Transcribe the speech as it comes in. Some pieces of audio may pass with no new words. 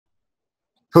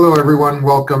Hello everyone,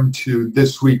 welcome to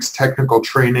this week's technical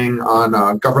training on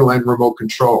Goverlan Remote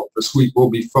Control. This week we'll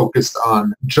be focused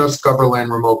on just Goverlan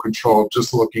Remote Control,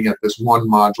 just looking at this one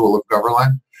module of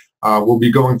Goverlan. We'll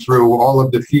be going through all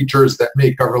of the features that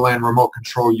make Goverlan Remote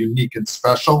Control unique and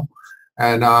special.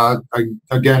 And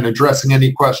again, addressing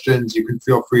any questions, you can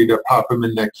feel free to pop them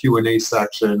in that Q&A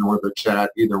section or the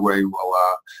chat. Either way,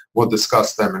 we'll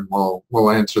discuss them and we'll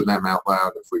answer them out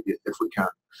loud if we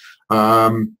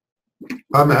can.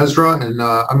 I'm Ezra, and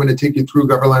I'm going to take you through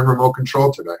Goverlan Remote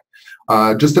Control today.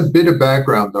 Just a bit of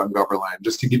background on Goverlan,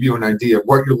 just to give you an idea of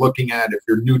what you're looking at if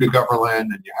you're new to Goverlan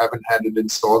and you haven't had it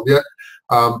installed yet.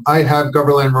 I have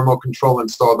Goverlan Remote Control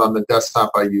installed on the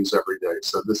desktop I use every day.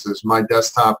 So this is my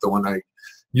desktop, the one I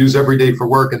use every day for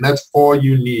work, and that's all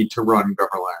you need to run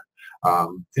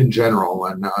Goverlan in general,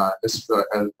 and as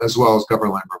well as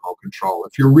Goverlan Remote Control.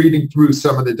 If you're reading through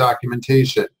some of the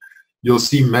documentation, you'll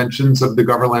see mentions of the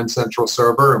Goverlan Central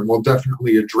Server, and we'll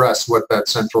definitely address what that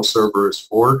Central Server is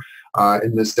for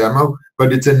in this demo,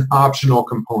 but it's an optional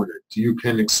component. You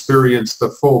can experience the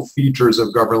full features of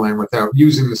Goverlan without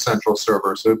using the Central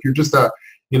Server. So if you're just a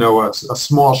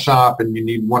small shop and you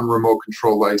need one remote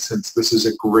control license, this is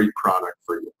a great product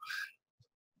for you.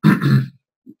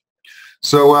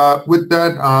 So with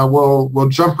that, we'll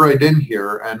jump right in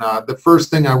here, and the first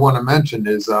thing I want to mention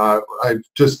is I've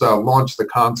just launched the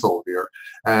console here,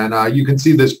 and you can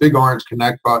see this big orange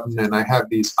connect button, and I have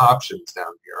these options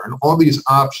down here, and all these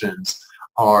options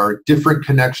are different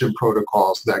connection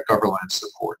protocols that Goverlan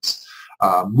supports.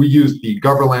 We use the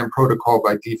Goverlan protocol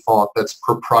by default. That's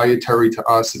proprietary to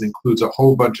us. It includes a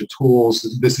whole bunch of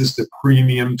tools. This is the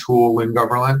premium tool in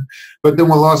Goverlan. But then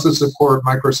we'll also support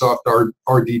Microsoft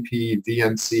RDP,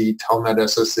 VNC, Telnet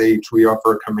SSH. We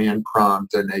offer a command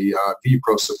prompt and a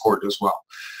vPro support as well.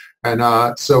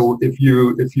 And so if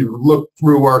you look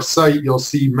through our site, you'll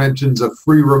see mentions of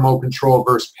free remote control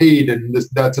versus paid, and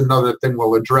that's another thing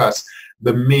we'll address.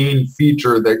 The main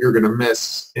feature that you're going to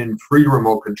miss in free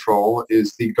remote control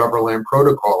is the Goverlan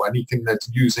protocol, anything that's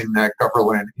using that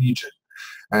Goverlan agent.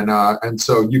 And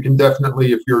so you can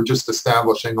definitely, if you're just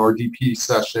establishing RDP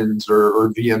sessions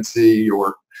or VNC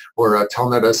or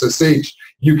Telnet SSH,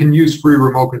 you can use free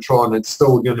remote control, and it's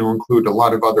still going to include a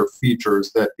lot of other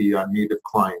features that the native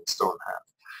clients don't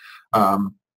have.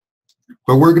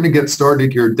 But we're going to get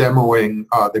started here demoing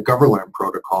the Goverlan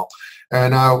protocol.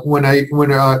 And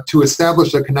to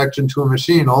establish a connection to a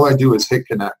machine, all I do is hit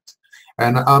connect.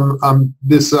 And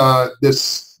this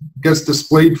gets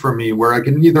displayed for me where I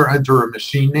can either enter a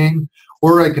machine name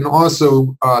or I can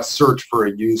also search for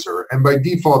a user. And by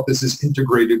default, this is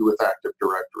integrated with Active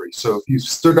Directory. So if you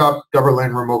stood up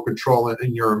Goverlan Remote Control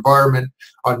in your environment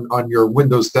on your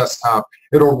Windows desktop,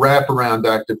 it'll wrap around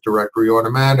Active Directory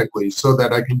automatically so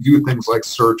that I can do things like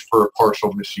search for a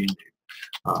partial machine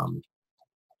name.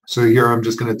 So here I'm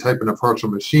just going to type in a partial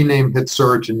machine name, hit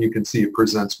search, and you can see it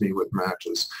presents me with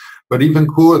matches. But even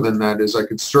cooler than that is I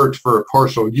could search for a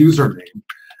partial username.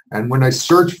 And when I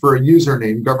search for a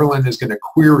username, Goverlan is going to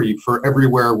query for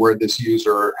everywhere where this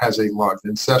user has a logged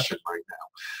in session right now.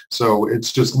 So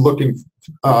it's just looking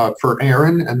for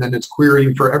Aaron, and then it's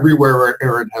querying for everywhere where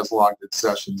Aaron has logged in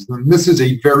sessions. And this is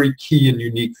a very key and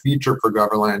unique feature for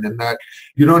Goverlan in that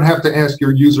you don't have to ask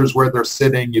your users where they're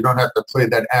sitting. You don't have to play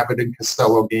that Abbott and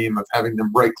Costello game of having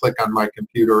them right-click on my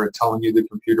computer and telling you the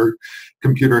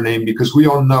computer name, because we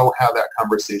all know how that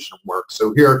conversation works.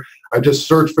 So here, I just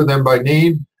search for them by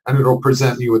name, and it'll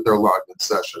present me with their logged in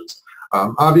sessions.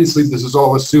 Obviously, this is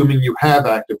all assuming you have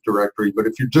Active Directory, but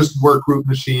if you're just workgroup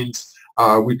machines,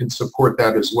 we can support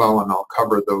that as well, and I'll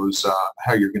cover those,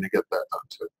 how you're going to get that done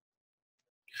too.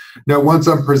 Now, once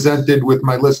I'm presented with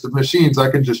my list of machines, I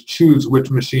can just choose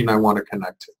which machine I want to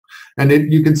connect to. And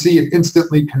you can see it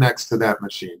instantly connects to that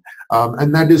machine.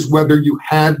 And that is whether you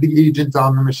have the agent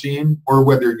on the machine or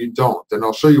whether you don't. And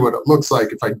I'll show you what it looks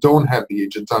like if I don't have the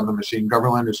agent on the machine.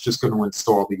 Goverlan is just going to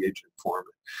install the agent for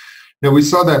me. Now, we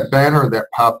saw that banner that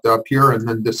popped up here and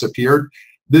then disappeared.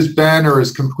 This banner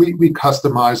is completely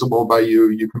customizable by you.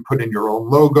 You can put in your own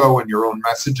logo and your own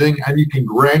messaging, and you can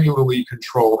granularly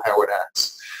control how it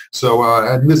acts. So,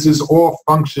 and this is all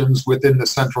functions within the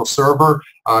central server.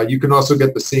 You can also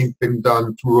get the same thing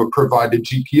done through a provided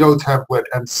GPO template,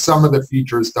 and some of the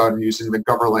features done using the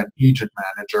Goverlan Agent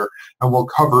Manager, and we'll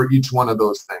cover each one of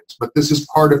those things. But this is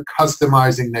part of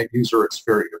customizing that user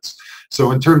experience.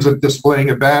 So in terms of displaying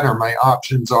a banner, my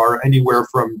options are anywhere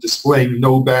from displaying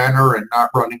no banner and not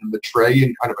running in the tray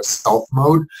in kind of a stealth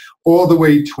mode, all the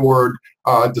way toward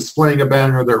displaying a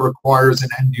banner that requires an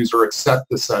end user accept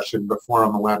the session before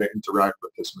I'm allowed to interact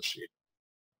with this machine.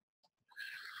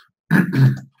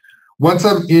 Once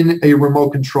I'm in a remote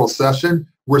control session,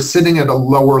 we're sitting at a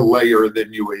lower layer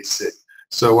than UAC.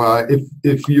 So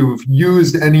if you've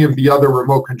used any of the other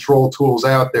remote control tools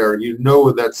out there, you know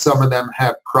that some of them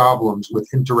have problems with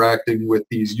interacting with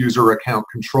these user account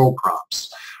control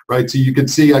prompts, right? So you can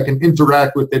see I can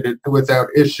interact with it without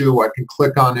issue. I can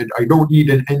click on it. I don't need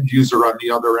an end user on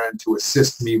the other end to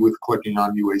assist me with clicking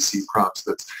on UAC prompts.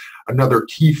 That's another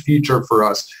key feature for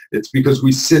us. It's because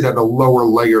we sit at a lower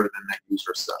layer than that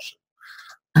user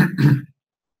session.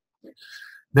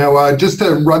 Now, just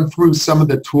to run through some of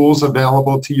the tools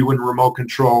available to you in remote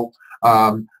control,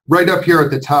 right up here at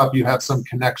the top, you have some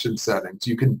connection settings.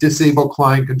 You can disable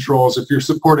client controls. If you're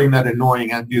supporting that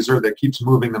annoying end user that keeps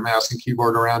moving the mouse and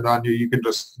keyboard around on you, you can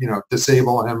just,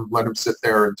 disable him, let him sit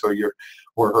there until you're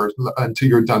until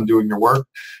you're done doing your work.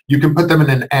 You can put them in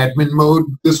an admin mode.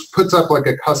 This puts up like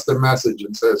a custom message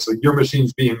and says, so your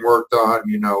machine's being worked on,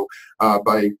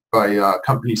 by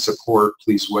company support,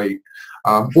 please wait.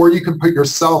 Or you can put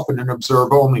yourself in an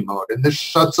observe-only mode, and this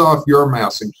shuts off your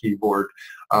mouse and keyboard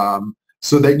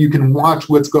so that you can watch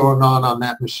what's going on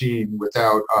that machine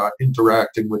without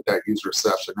interacting with that user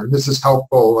session. And this is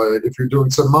helpful if you're doing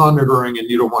some monitoring and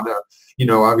you don't want to,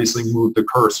 obviously move the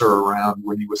cursor around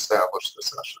when you establish the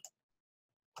session.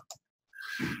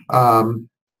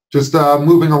 Just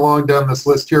moving along down this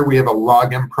list here, we have a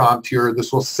login prompt here.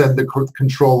 This will send the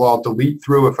Control-Alt-Delete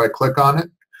through if I click on it.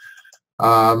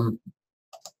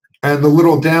 And the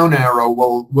little down arrow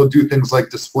will do things like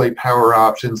display power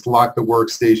options, lock the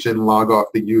workstation, log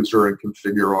off the user, and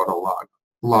configure auto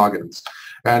logins.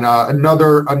 And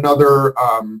another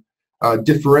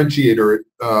differentiator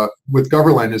with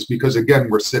Goverlan is because, again,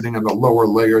 we're sitting on a lower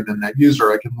layer than that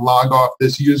user. I can log off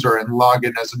this user and log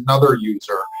in as another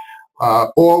user,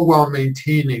 all while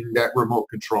maintaining that remote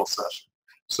control session.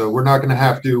 So we're not going to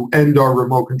have to end our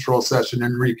remote control session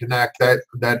and reconnect.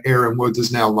 That Aaron Woods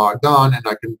is now logged on, and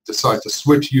I can decide to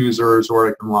switch users, or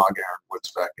I can log Aaron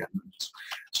Woods back in.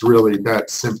 It's really that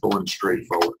simple and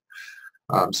straightforward.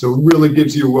 So it really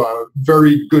gives you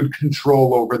very good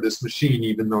control over this machine,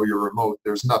 even though you're remote.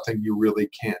 There's nothing you really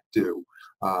can't do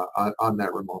on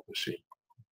that remote machine.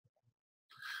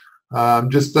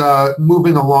 Just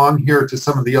moving along here to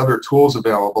some of the other tools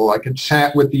available. I can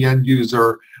chat with the end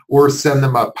user or send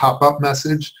them a pop-up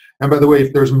message. And by the way,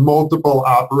 if there's multiple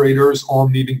operators all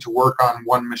needing to work on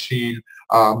one machine,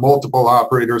 multiple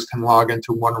operators can log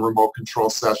into one remote control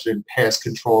session, pass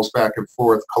controls back and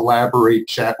forth, collaborate,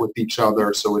 chat with each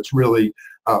other. So it's really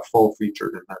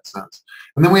full-featured in that sense.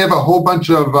 And then we have a whole bunch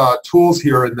of tools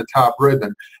here in the top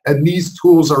ribbon. And these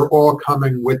tools are all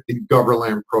coming with the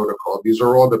Goverlan protocol. These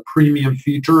are all the premium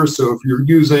features. So if you're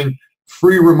using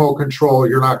free remote control,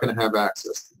 you're not going to have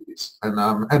access to these. And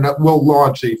we'll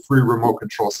launch a free remote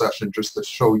control session just to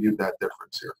show you that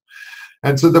difference here.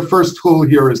 And so the first tool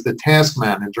here is the Task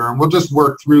Manager, and we'll just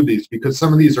work through these because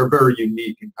some of these are very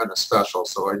unique and kind of special.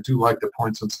 So I do like to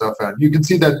point some stuff out. You can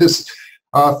see that this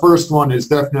first one is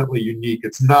definitely unique.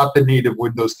 It's not the native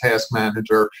Windows Task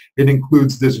Manager. It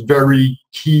includes this very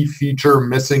key feature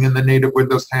missing in the native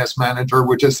Windows Task Manager,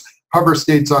 which is hover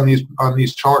states on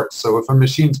these charts. So if a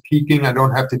machine's peaking, I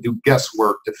don't have to do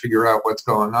guesswork to figure out what's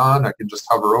going on. I can just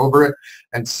hover over it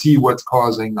and see what's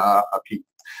causing a peak.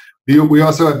 We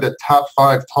also have the top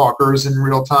 5 talkers in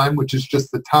real time, which is just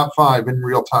the top 5 in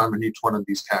real time in each one of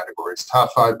these categories. Top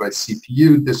 5 by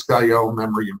CPU, disk I/O,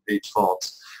 memory, and page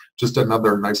faults. Just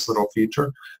another nice little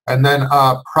feature. And then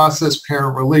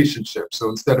process-parent relationship. So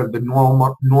instead of the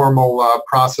normal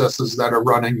processes that are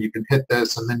running, you can hit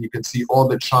this, and then you can see all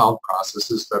the child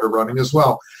processes that are running as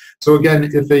well. So again,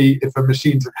 if a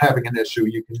machine's having an issue,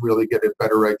 you can really get a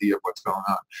better idea of what's going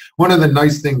on. One of the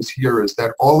nice things here is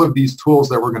that all of these tools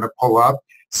that we're going to pull up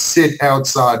sit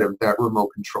outside of that remote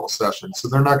control session. So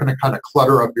they're not going to kind of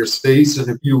clutter up your space. And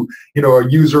if a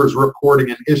user is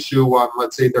reporting an issue on,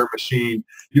 let's say, their machine,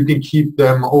 you can keep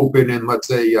them open in, let's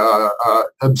say,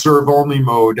 observe only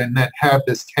mode, and then have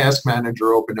this task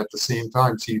manager open at the same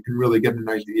time, so you can really get an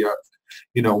idea of,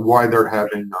 why they're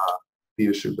having the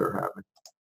issue they're having.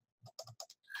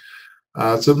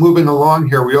 So moving along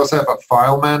here, we also have a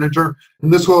file manager,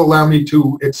 and this will allow me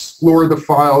to explore the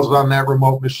files on that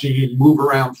remote machine, move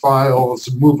around files,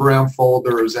 move around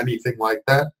folders, anything like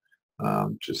that.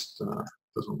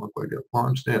 Doesn't look like it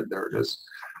launched. Yeah, there it is.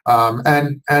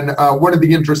 And one of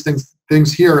the interesting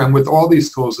things here, and with all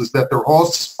these tools, is that they're all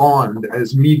spawned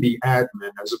as me, the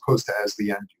admin, as opposed to as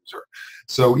the end user.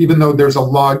 So even though there's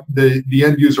the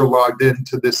end user logged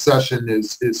into this session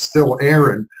is still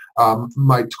Aaron.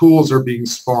 My tools are being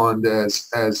spawned as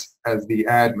the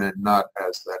admin, not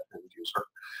as that end user.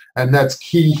 And that's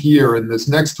key here in this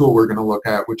next tool we're going to look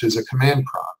at, which is a command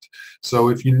prompt. So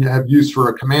if you have use for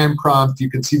a command prompt, you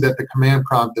can see that the command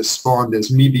prompt is spawned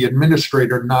as me, the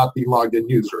administrator, not the logged in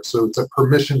user. So it's a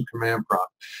permission command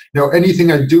prompt. Now,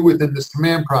 anything I do within this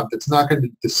command prompt, it's not going to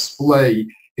display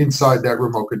inside that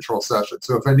remote control session.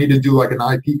 So if I need to do like an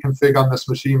IP config on this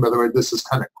machine, by the way, this is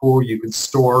kind of cool. You can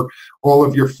store all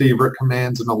of your favorite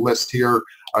commands in a list here.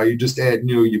 You just add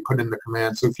new, you put in the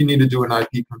command. So if you need to do an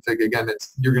IP config, again,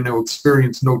 you're going to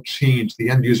experience no change. The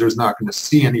end user is not going to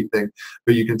see anything,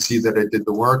 but you can see that I did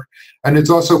the work. And it's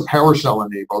also PowerShell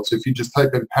enabled. So if you just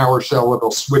type in PowerShell,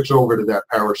 it'll switch over to that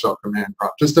PowerShell command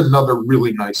prompt. Just another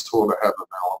really nice tool to have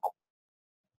available.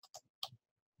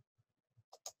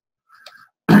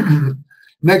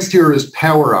 Next here is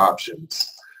Power Options.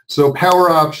 So Power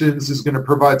Options is going to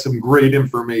provide some great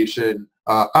information.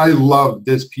 I love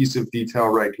this piece of detail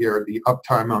right here, the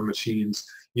uptime on machines.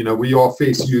 You know, we all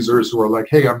face users who are like,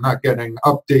 hey, I'm not getting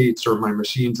updates, or my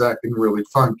machine's acting really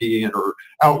funky, or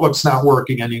Outlook's not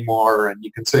working anymore. And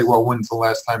you can say, well, when's the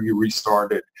last time you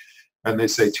restarted? And they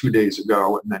say 2 days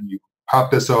ago, and then you pop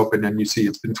this open and you see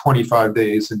it's been 25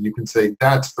 days, and you can say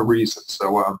that's the reason.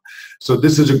 So so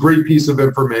this is a great piece of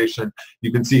information.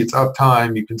 You can see its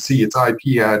uptime, you can see its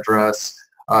IP address,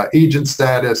 agent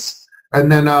status, and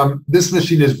then this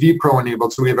machine is vPro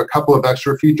enabled, so we have a couple of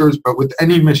extra features, but with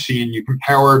any machine you can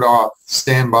power it off,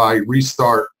 standby,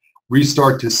 restart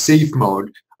to safe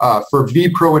mode. For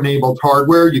vPro enabled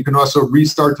hardware, you can also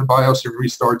restart to BIOS and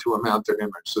restart to a mounted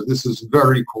image. So this is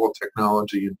very cool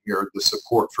technology in here, the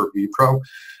support for vPro.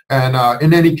 And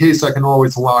in any case, I can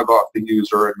always log off the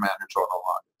user and manage all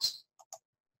the logins.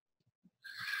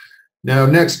 Now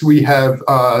next we have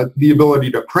the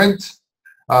ability to print.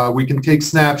 We can take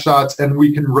snapshots, and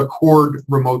we can record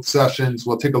remote sessions.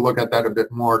 We'll take a look at that a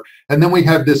bit more. And then we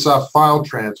have this file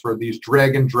transfer, these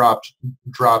drag and drop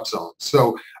zones.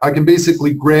 So I can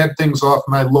basically grab things off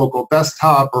my local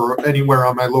desktop or anywhere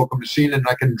on my local machine, and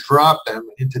I can drop them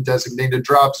into designated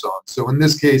drop zones. So in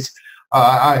this case,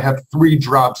 I have 3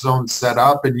 drop zones set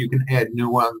up, and you can add new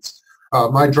ones.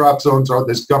 My drop zones are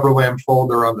this Goverlan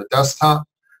folder on the desktop,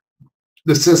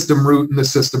 the system root, and the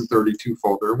system 32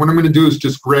 folder. What I'm going to do is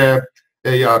just grab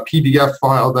a PDF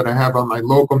file that I have on my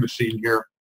local machine here,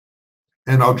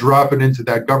 and I'll drop it into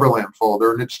that Goverlan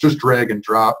folder, and it's just drag and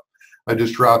drop. I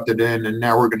just dropped it in, and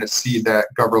now we're going to see that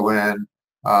Goverlan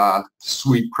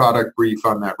suite product brief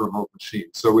on that remote machine.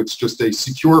 So it's just a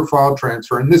secure file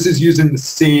transfer, and this is using the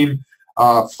same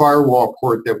firewall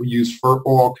port that we use for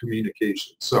all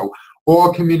communication. So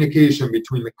all communication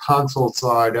between the console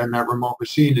side and that remote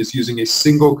machine is using a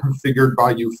single configured by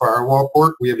you firewall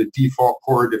port. We have a default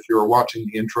port. If you were watching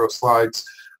the intro slides,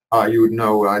 you would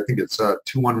know, I think it's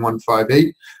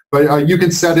 21158. But you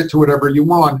can set it to whatever you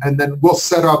want, and then we'll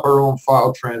set up our own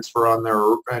file transfer on there,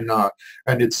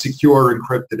 and it's secure,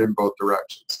 encrypted in both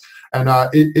directions. And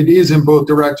it is in both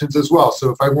directions as well. So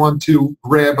if I want to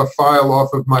grab a file off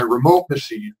of my remote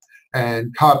machine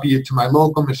and copy it to my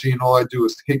local machine, all I do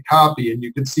is hit copy, and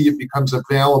you can see it becomes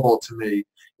available to me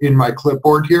in my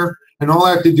clipboard here. And all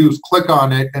I have to do is click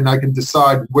on it, and I can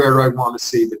decide where I want to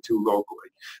save it to locally.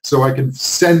 So I can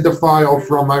send the file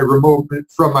from my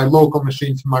local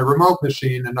machine to my remote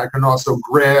machine, and I can also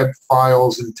grab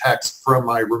files and text from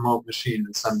my remote machine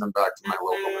and send them back to my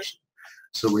local machine.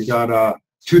 So we got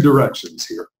 2 directions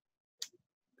here.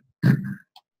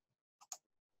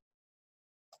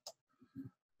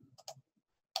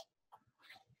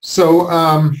 So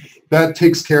that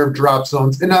takes care of drop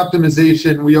zones. In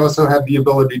optimization, we also have the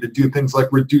ability to do things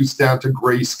like reduce down to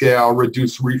grayscale,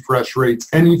 reduce refresh rates,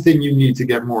 anything you need to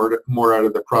get more out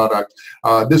of the product.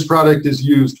 This product is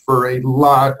used for a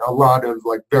lot of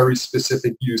like very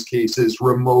specific use cases,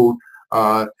 remote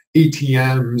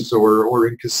ATMs or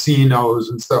in casinos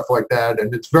and stuff like that.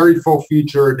 And it's very full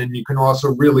featured, and you can also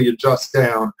really adjust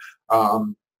down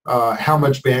how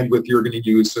much bandwidth you're going to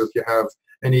use. So if you have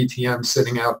an ATM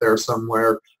sitting out there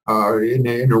somewhere in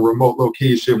a remote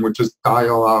location, which is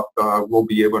dial up, we'll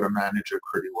be able to manage it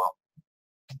pretty well.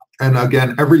 And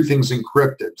again, everything's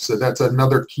encrypted, so that's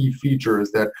another key feature,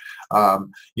 is that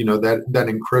you know, that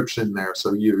encryption there.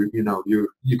 So you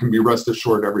can be rest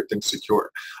assured everything's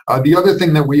secure. The other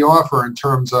thing that we offer in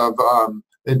terms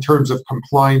of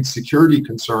compliance security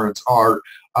concerns are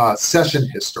session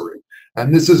history.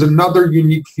 And this is another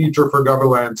unique feature for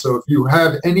Goverlan. So if you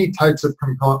have any types of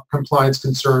compliance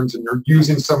concerns and you're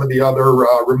using some of the other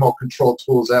remote control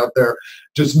tools out there,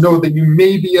 just know that you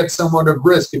may be at somewhat of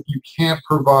risk if you can't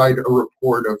provide a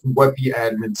report of what the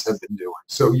admins have been doing.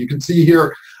 So you can see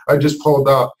here, I just pulled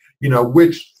up, you know,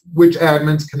 which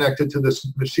admins connected to this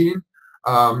machine,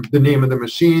 the name of the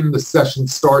machine, the session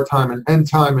start time and end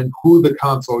time, and who the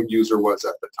console user was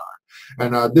at the time.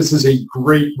 And this is a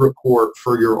great report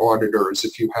for your auditors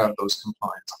if you have those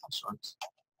compliance concerns.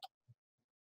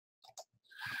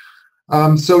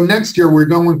 So next year we're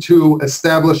going to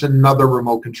establish another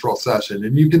remote control session,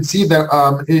 and you can see that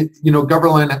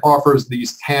Goverlan offers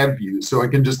these tab views, so I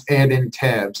can just add in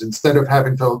tabs instead of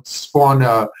having to spawn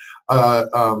a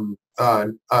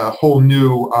whole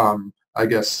new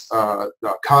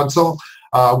console.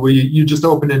 You just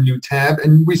open a new tab,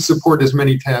 and we support as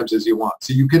many tabs as you want,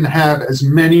 so you can have as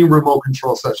many remote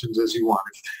control sessions as you want.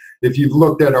 If you've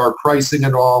looked at our pricing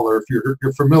at all, or if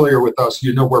you're familiar with us,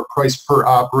 you know we're price per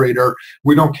operator.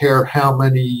 We don't care how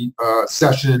many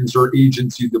sessions or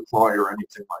agents you deploy or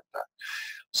anything like that.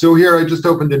 So here I just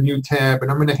opened a new tab, and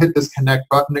I'm going to hit this connect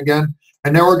button again,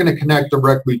 and now we're going to connect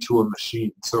directly to a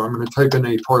machine. So I'm going to type in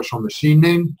a partial machine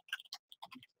name,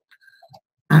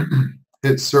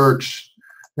 hit search,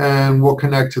 and we'll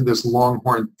connect to this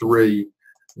Longhorn 3,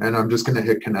 and I'm just going to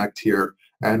hit connect here,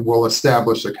 and we'll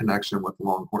establish a connection with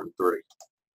Longhorn 3.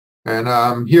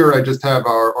 And here I just have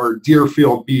our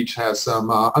Deerfield Beach has some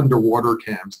underwater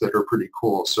cams that are pretty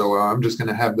cool. So I'm just going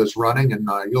to have this running, and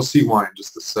you'll see why in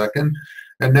just a second.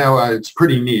 And now it's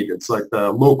pretty neat. It's like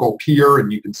the local pier,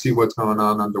 and you can see what's going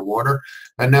on underwater.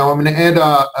 And now I'm going to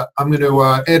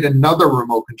add another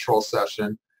remote control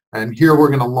session, and here we're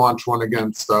going to launch one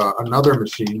against another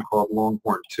machine called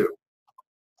Longhorn 2.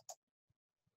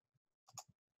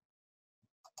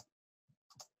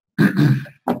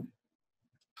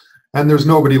 And there's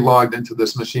nobody logged into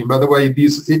this machine. By the way,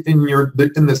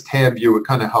 in this tab view, it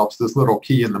kind of helps. This little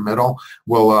key in the middle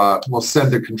will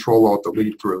send a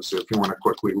Control-Alt-Delete through. So if you want to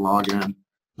quickly log in,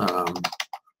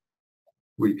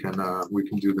 we can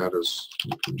do that. As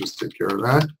we can just take care of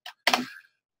that.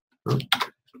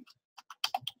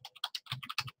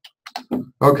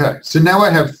 Okay, so now I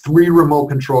have 3 remote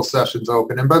control sessions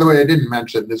open. And by the way, I didn't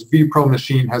mention this vPro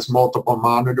machine has multiple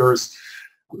monitors.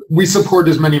 We support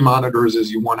as many monitors as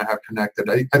you want to have connected.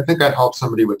 I think I help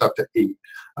somebody with up to 8.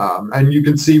 And you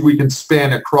can see we can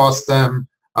span across them.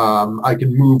 I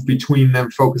can move between them,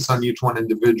 focus on each one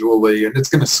individually, and it's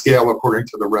going to scale according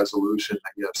to the resolution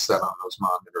that you have set on those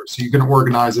monitors. So you can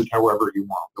organize it however you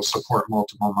want. They'll support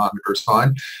multiple monitors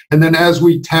fine. And then as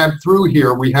we tab through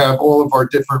here, we have all of our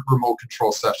different remote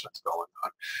control sessions going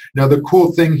on. Now the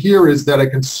cool thing here is that I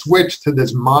can switch to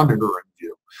this monitoring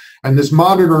view. And this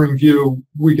monitoring view,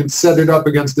 we can set it up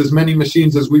against as many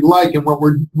machines as we like. And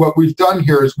what we've done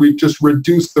here is we've just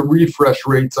reduced the refresh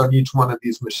rates on each one of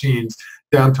these machines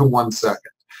down to 1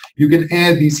 second. You can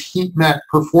add these heat map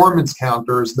performance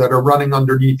counters that are running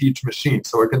underneath each machine.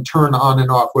 So I can turn on and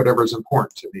off whatever is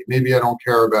important to me. Maybe I don't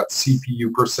care about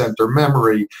CPU % or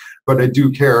memory, but I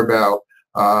do care about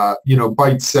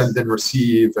bytes sent and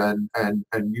receive and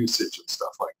usage and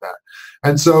stuff like that.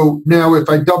 And so now if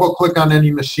I double click on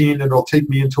any machine, it'll take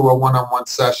me into a one-on-one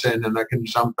session, and I can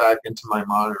jump back into my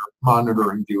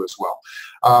monitoring view as well.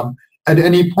 At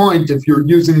any point, if you're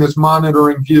using this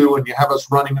monitoring view and you have us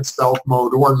running in stealth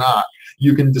mode or not,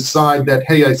 you can decide that,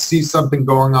 hey, I see something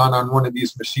going on one of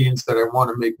these machines that I want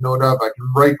to make note of. I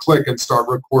can right-click and start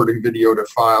recording video to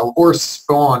file or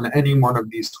spawn any one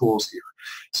of these tools here.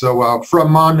 So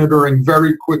from monitoring,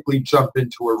 very quickly jump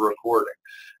into a recording.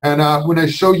 And when I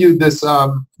show you this,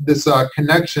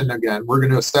 connection again, we're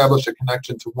going to establish a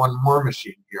connection to one more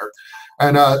machine here.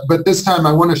 And but this time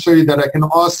I want to show you that I can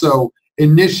also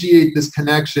initiate this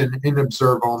connection in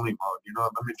observe-only mode.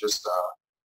 Let me just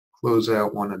close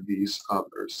out one of these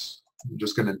others. I'm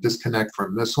just going to disconnect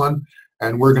from this one,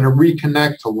 and we're going to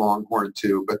reconnect to Longhorn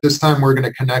 2. But this time we're going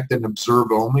to connect in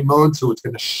observe-only mode, so it's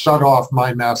going to shut off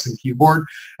my mouse and keyboard.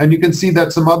 And you can see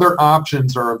that some other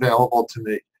options are available to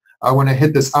me. When I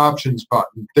hit this options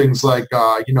button, things like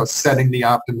setting the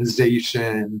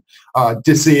optimization,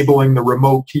 disabling the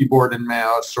remote keyboard and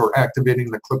mouse, or activating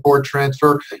the clipboard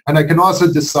transfer. And I can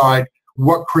also decide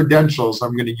what credentials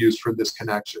I'm going to use for this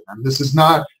connection. And this is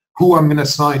not who I'm going to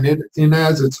sign it in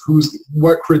as, it's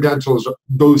what credentials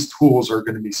those tools are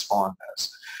going to be spawned as.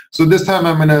 So this time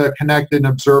I'm going to connect in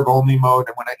observe only mode,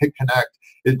 and when I hit connect,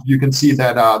 you can see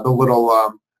that the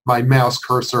little my mouse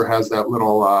cursor has that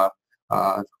little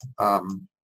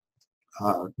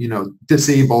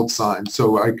disabled sign,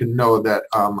 so I can know that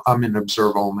I'm in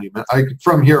observe only.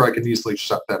 From here I can easily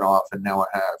shut that off, and now I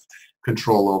have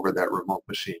control over that remote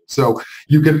machine. So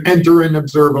you can enter in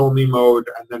observe only mode,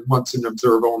 and then once in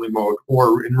observe only mode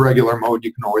or in regular mode,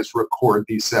 you can always record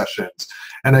these sessions.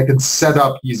 And I can set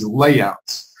up these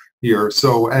layouts here,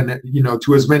 so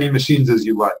to as many machines as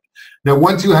you like. Now,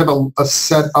 once you have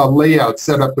a layout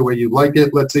set up the way you like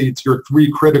it, let's say it's your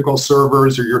 3 critical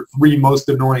servers or your 3 most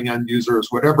annoying end users,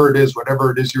 whatever it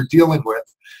is you're dealing with,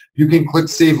 You can click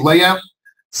Save Layout,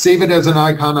 save it as an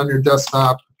icon on your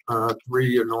desktop,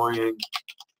 3 annoying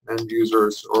end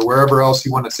users, or wherever else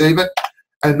you want to save it,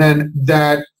 and then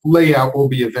that layout will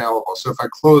be available. So if I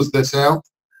close this out,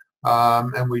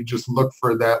 and we just look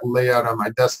for that layout on my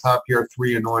desktop here,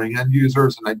 3 annoying end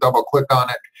users, and I double click on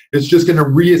it, it's just going to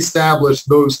reestablish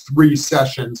those 3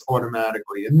 sessions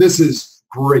automatically. And this is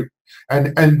great.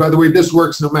 And by the way, this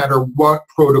works no matter what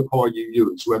protocol you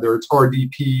use, whether it's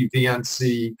RDP,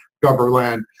 VNC,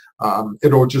 Goverlan.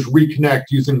 It'll just reconnect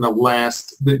using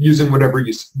using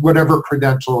whatever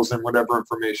credentials and whatever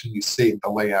information you save the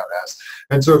layout as.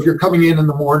 And so if you're coming in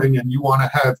the morning and you want to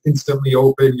have instantly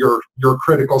open your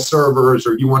critical servers,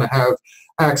 or you want to have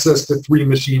access to 3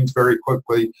 machines very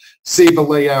quickly, save a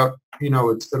layout.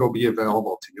 It'll be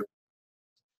available to you.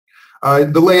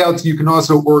 The layouts you can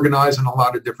also organize in a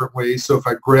lot of different ways. So if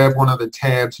I grab one of the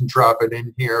tabs and drop it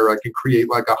in here, I can create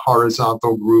like a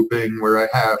horizontal grouping where I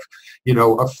have,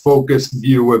 a focused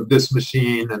view of this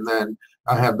machine, and then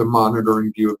I have the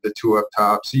monitoring view of the 2 up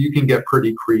top. So you can get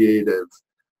pretty creative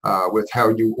with how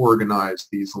you organize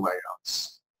these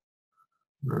layouts.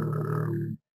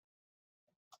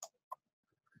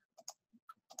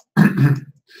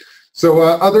 So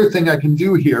other thing I can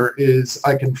do here is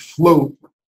I can float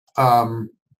a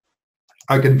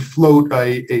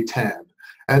tab.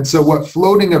 And so what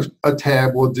floating a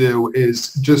tab will do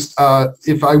is just,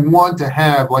 if I want to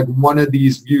have like one of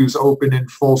these views open in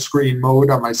full screen mode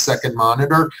on my second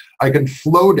monitor, I can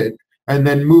float it and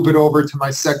then move it over to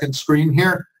my second screen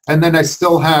here, and then I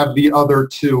still have the other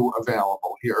 2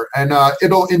 available here. And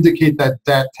it'll indicate that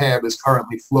that tab is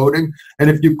currently floating, and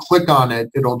if you click on it,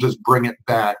 it'll just bring it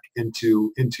back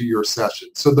into your session.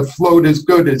 So the float is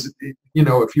good as,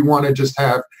 if you want to just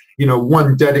have,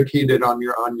 one dedicated on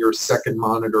your second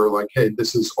monitor, like, hey,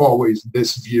 this is always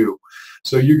this view.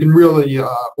 So you can really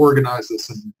organize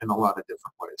this in a lot of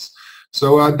different ways.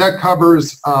 So that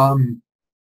covers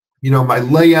my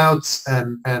layouts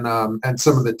and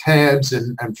some of the tabs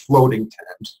and floating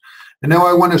tabs. And now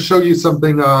I want to show you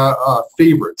something,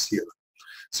 favorites here.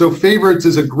 So favorites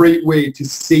is a great way to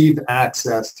save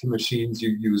access to machines you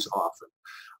use often.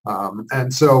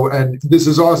 And this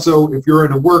is also, if you're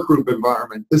in a workgroup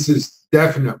environment, this is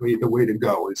definitely the way to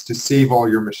go, is to save all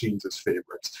your machines as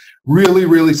favorites. Really,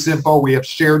 really simple. We have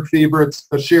shared favorites.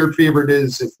 A shared favorite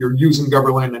is, if you're using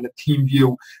Goverlan in a team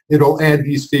view, it'll add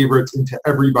these favorites into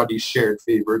everybody's shared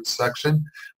favorites section.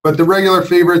 But the regular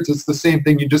favorites, it's the same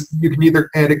thing. You can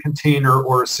either add a container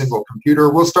or a single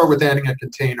computer. We'll start with adding a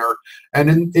container.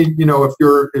 And if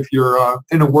you're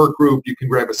in a work group, you can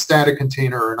grab a static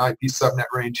container or an IP subnet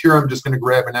range. Here I'm just going to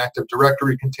grab an Active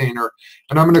Directory container,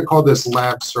 and I'm going to call this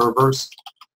lab servers.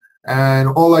 And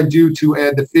all I do to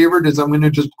add the favorite is I'm going to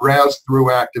just browse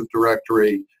through Active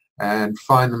Directory and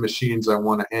find the machines I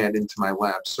want to add into my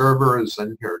lab servers.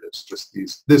 And here it is, just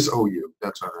this OU.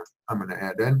 That's what I'm going to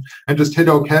add in. And just hit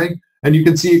OK. And you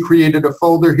can see it created a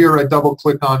folder here. I double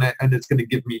click on it, and it's going to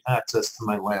give me access to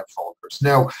my lab folders.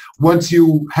 Now, once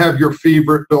you have your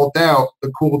favorite built out,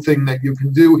 the cool thing that you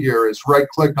can do here is right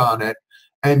click on it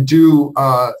and do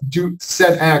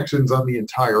set actions on the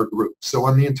entire group. So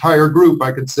on the entire group,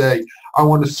 I could say, I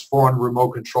want to spawn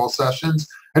remote control sessions,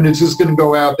 and it's just going to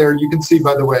go out there. You can see,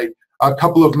 by the way, a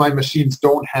couple of my machines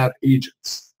don't have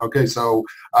agents. Okay, so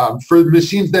for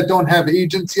machines that don't have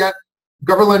agents yet,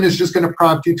 Goverlan is just going to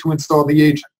prompt you to install the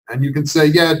agent. And you can say,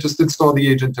 yeah, just install the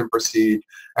agent and proceed.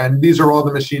 And these are all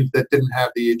the machines that didn't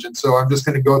have the agent. So I'm just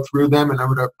going to go through them, and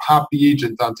I'm going to pop the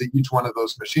agent onto each one of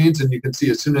those machines. And you can see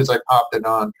as soon as I popped it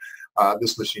on,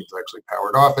 this machine's actually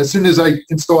powered off. As soon as I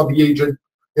installed the agent,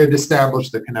 it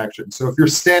established the connection. So if you're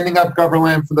standing up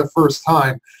Goverlan for the first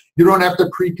time, you don't have to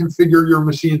pre-configure your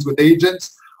machines with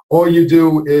agents. All you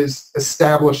do is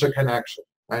establish a connection.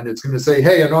 And it's going to say,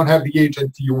 hey, I don't have the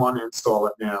agent. Do you want to install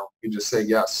it now? You just say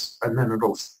yes, and then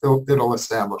it'll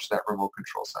establish that remote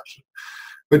control session.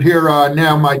 But here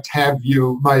now my tab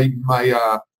view, my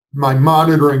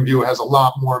monitoring view has a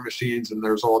lot more machines, and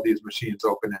there's all these machines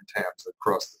open in tabs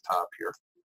across the top here.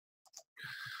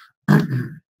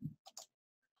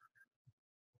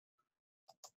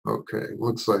 Okay,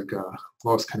 looks like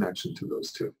lost connection to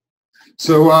those two.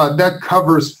 So that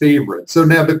covers favorites. So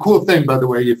now the cool thing, by the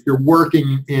way, if you're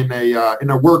working in a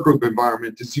workgroup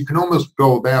environment, is you can almost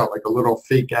go about like a little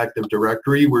fake Active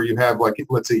Directory where you have, like,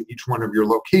 let's say, each one of your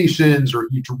locations or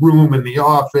each room in the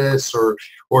office,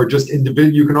 or just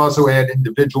individual. You can also add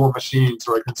individual machines.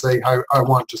 So I can say I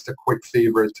want just a quick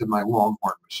favorite to my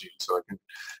Longhorn machine. So I can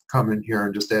come in here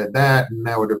and just add that, and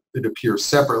now it appears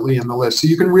separately in the list. So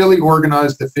you can really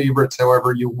organize the favorites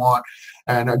however you want.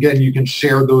 And again, you can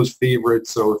share those favorites.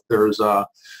 So if there's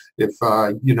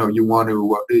you know, you want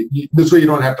to. This way, you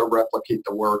don't have to replicate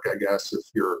the work. I guess if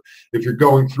you're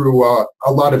going through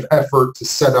a lot of effort to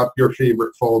set up your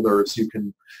favorite folders, you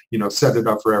can, you know, set it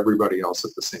up for everybody else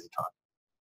at the same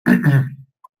time.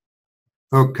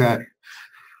 Okay.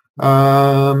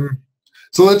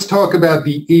 So let's talk about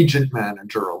the agent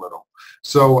manager a little.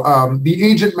 So the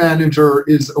agent manager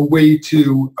is a way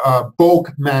to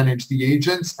bulk manage the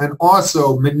agents and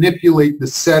also manipulate the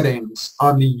settings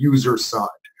on the user side,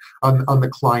 on the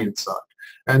client side.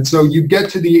 And so you get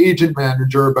to the agent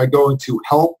manager by going to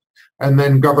Help and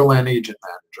then Goverlan Agent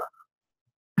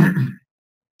Manager.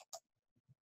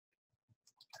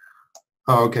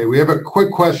 Okay, we have a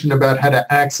quick question about how to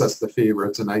access the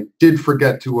favorites, and I did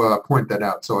forget to point that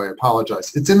out, so I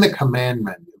apologize. It's in the command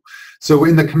menu. So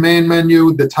in the command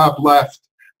menu, the top left,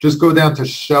 just go down to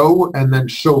Show and then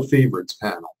Show Favorites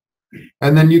panel.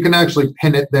 And then you can actually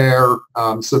pin it there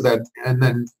so that, and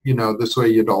then, you know, this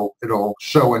way it'll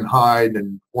show and hide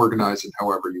and organize it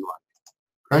however you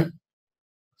like. Okay?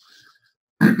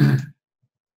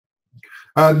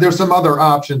 There's some other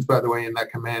options, by the way, in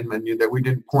that command menu that we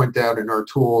didn't point out in our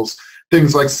tools.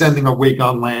 Things like sending a wake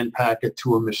on LAN packet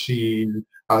to a machine.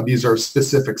 These are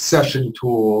specific session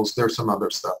tools. There's some other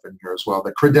stuff in here as well.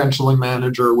 The credentialing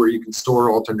manager where you can store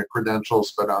alternate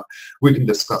credentials, but we can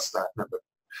discuss that in a bit.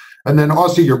 And then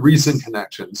also your recent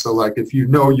connection. So like if you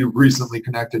know you've recently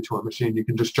connected to a machine, you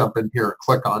can just jump in here and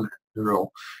click on it, and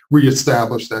it'll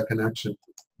reestablish that connection.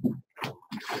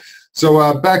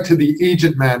 So back to the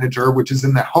agent manager, which is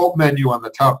in the help menu on the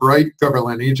top right,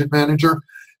 Goverlan Agent Manager.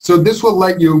 So this will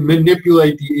let you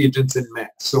manipulate the agents in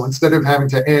mass. So instead of having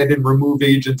to add and remove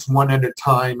agents one at a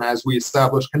time as we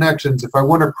establish connections, if I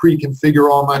want to pre-configure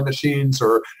all my machines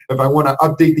or if I want to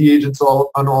update the agents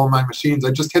on all my machines,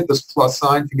 I just hit this plus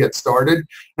sign to get started.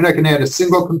 And I can add a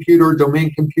single computer,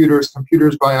 domain computers,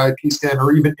 computers by IP scan,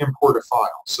 or even import a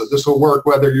file. So this will work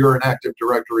whether you're an Active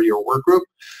Directory or workgroup.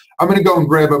 I'm going to go and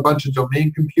grab a bunch of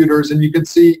domain computers, and you can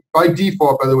see by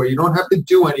default, by the way, you don't have to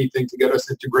do anything to get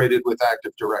us integrated with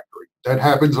Active Directory. That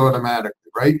happens automatically,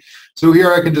 right? So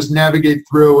here I can just navigate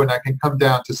through, and I can come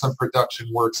down to some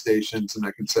production workstations, and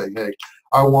I can say, hey,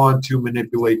 I want to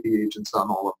manipulate the agents on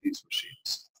all of these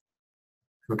machines.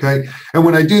 Okay, and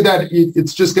when I do that,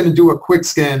 it's just going to do a quick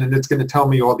scan, and it's going to tell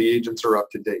me all the agents are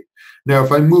up to date. Now,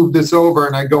 if I move this over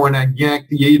and I go and I yank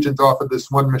the agent off of this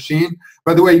one machine,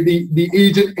 by the way, the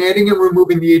agent, adding and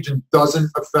removing the agent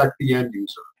doesn't affect the end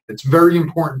user. It's very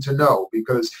important to know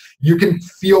because you can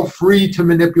feel free to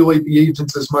manipulate the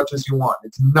agents as much as you want.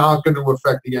 It's not going to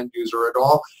affect the end user at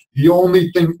all. The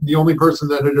only person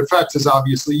that it affects is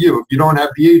obviously you. If you don't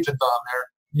have the agent on there,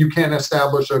 you can't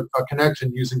establish a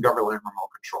connection using Goverlan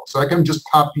Remote Control. So I can just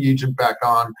pop the agent back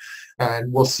on,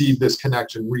 and we'll see this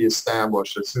connection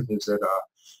reestablished as soon as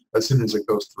it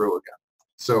goes through again.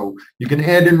 So you can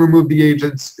add and remove the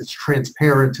agents. It's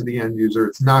transparent to the end user.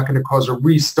 It's not going to cause a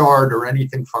restart or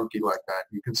anything funky like that.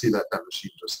 You can see that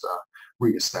machine just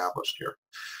reestablished here.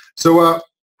 So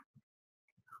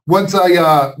once I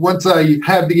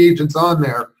have the agents on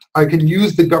there, I can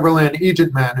use the Goverlan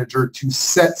Agent Manager to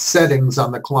set settings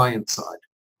on the client side,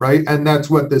 right? And that's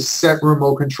what the Set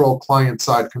Remote Control client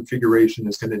side configuration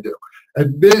is going to do.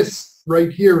 And this right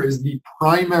here is the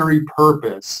primary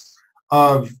purpose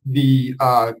of the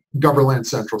Goverlan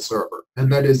Central Server, and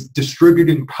that is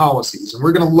distributing policies. And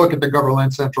we're going to look at the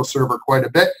Goverlan Central Server quite a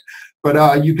bit,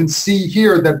 but you can see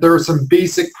here that there are some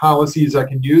basic policies I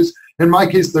can use. In my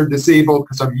case, they're disabled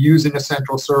because I'm using a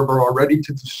central server already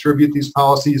to distribute these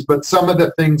policies, but some of the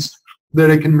things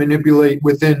that I can manipulate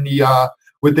within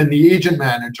the agent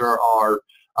manager are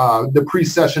the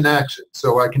pre-session action.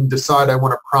 So I can decide I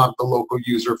want to prompt the local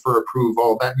user for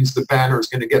approval. That means the banner is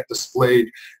going to get displayed.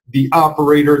 The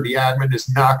operator, the admin, is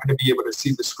not going to be able to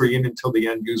see the screen until the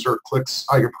end user clicks,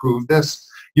 I approve this.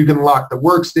 You can lock the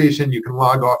workstation, you can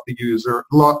log off the user,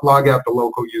 log out the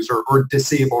local user, or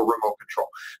disable remote control.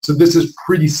 So this is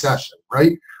pre-session,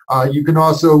 right? You can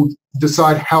also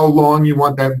decide how long you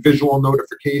want that visual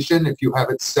notification if you have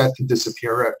it set to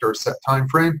disappear after a set time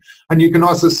frame. And you can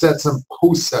also set some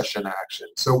post-session action.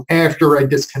 So after I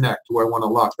disconnect, do I want to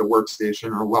lock the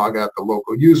workstation or log out the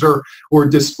local user, or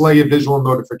display a visual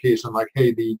notification like,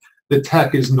 hey, the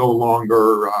tech is no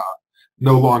longer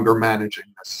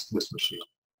managing this machine.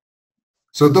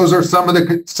 So those are some of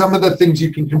the things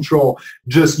you can control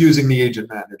just using the agent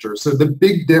manager. So the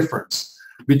big difference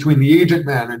between the agent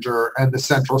manager and the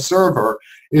central server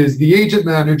is the agent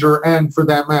manager, and for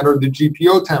that matter, the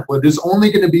GPO template, is only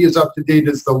going to be as up to date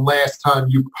as the last time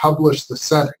you publish the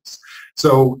settings.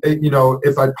 So, you know,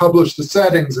 if I publish the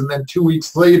settings and then 2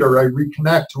 weeks later I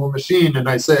reconnect to a machine and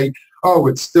I say, oh,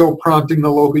 it's still prompting the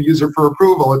local user for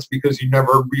approval, it's because you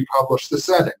never republished the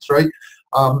settings, right?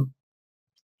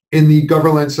 In the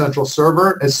Goverlan Central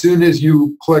Server, as soon as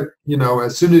you click,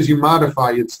 as soon as you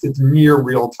modify, it's near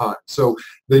real time. So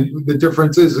the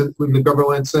difference is in the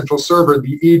Goverlan Central Server,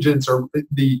 the agents are,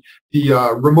 the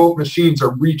remote machines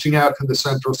are reaching out to the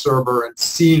central server and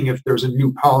seeing if there's a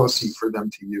new policy for them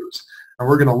to use. And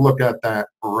we're going to look at that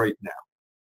right now.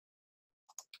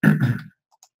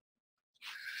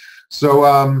 So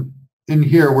in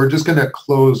here, we're just going to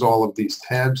close all of these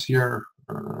tabs here.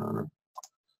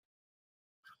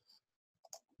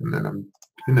 And then I'm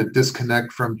going to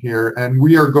disconnect from here. And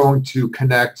we are going to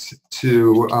connect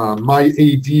to my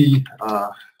AD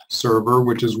server,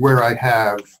 which is where I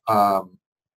have our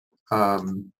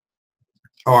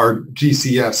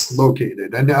GCS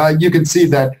located. And you can see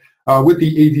that with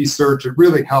the AD search, it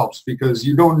really helps because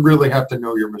you don't really have to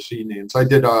know your machine names. I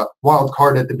did a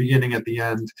wildcard at the beginning, at the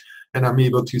end, and I'm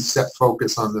able to set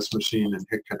focus on this machine and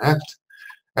hit connect.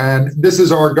 And this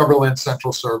is our Goverlan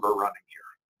Central Server running.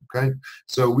 Okay,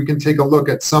 so we can take a look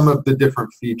at some of the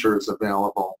different features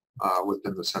available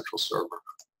within the central server.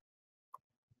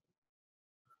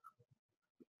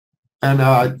 And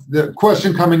the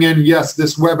question coming in, yes,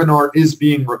 this webinar is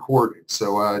being recorded.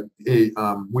 So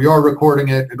we are recording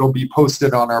it. It'll be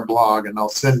posted on our blog, and I'll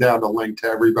send out a link to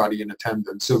everybody in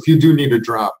attendance. So if you do need a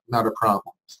drop, not a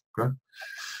problem. Okay.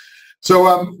 So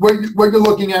what you're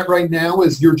looking at right now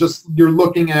is you're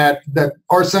looking at that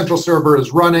our central server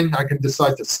is running. I can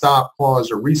decide to stop, pause,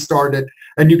 or restart it.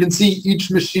 And you can see each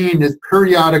machine is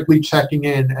periodically checking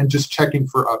in and just checking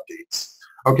for updates.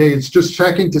 Okay, it's just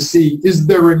checking to see, is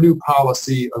there a new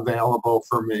policy available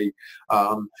for me?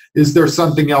 Is there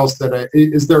something else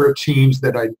is there a change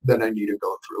that I need to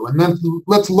go through? And then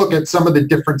let's look at some of the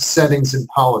different settings and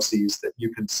policies that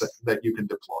you can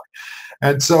deploy.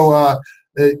 And so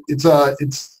it's a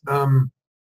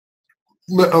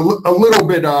little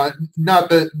bit not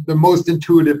the most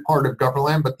intuitive part of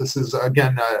Goverlan, but this is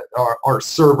again our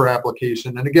server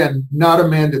application, and again not a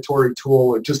mandatory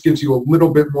tool. It just gives you a little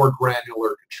bit more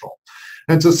granular control.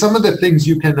 And so some of the things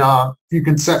you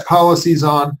can set policies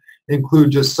on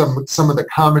include just some of the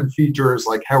common features,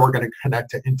 like how we're going to connect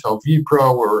to Intel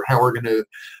vPro or how we're going to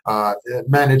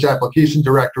manage application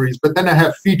directories. But then I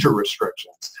have feature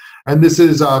restrictions. And this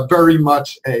is very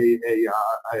much a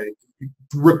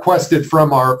requested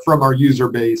from our user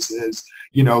base is,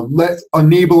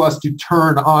 enable us to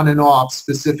turn on and off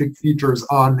specific features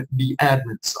on the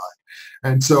admin side.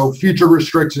 And so feature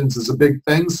restrictions is a big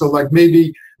thing. So like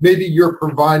maybe you're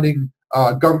providing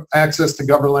access to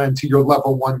Goverlan to your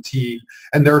level 1 team,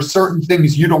 and there are certain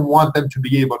things you don't want them to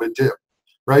be able to do.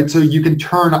 Right, so you can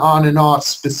turn on and off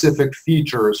specific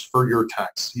features for your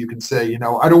techs. You can say,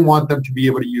 I don't want them to be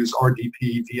able to use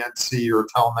RDP, VNC, or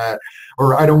Telnet,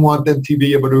 or I don't want them to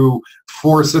be able to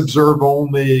force observe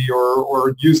only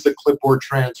or use the clipboard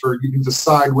transfer. You can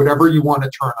decide whatever you want to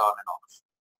turn on and off.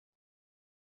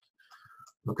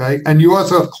 Okay, and you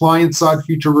also have client-side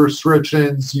feature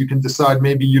restrictions. You can decide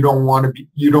maybe you don't want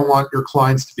your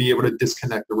clients to be able to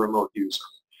disconnect the remote user.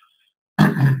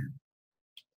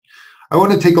 I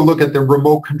want to take a look at the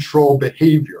remote control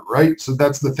behavior, right? So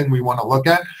that's the thing we want to look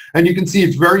at. And you can see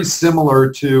it's very similar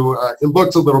to, it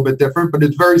looks a little bit different, but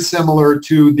it's very similar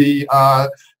to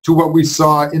to what we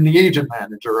saw in the agent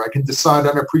manager. I can decide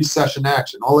on a pre-session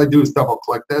action. All I do is double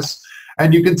click this.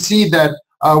 And you can see that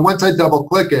once I double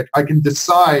click it, I can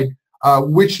decide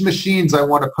which machines I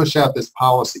want to push out this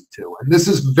policy to. And this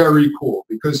is very cool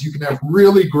because you can have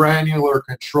really granular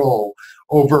control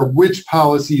over which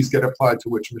policies get applied to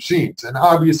which machines. And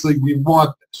obviously we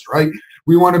want this, right?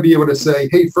 We want to be able to say,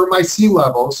 hey, for my C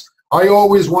levels, I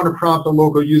always want to prompt the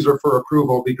local user for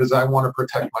approval because I want to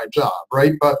protect my job,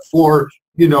 right? But for,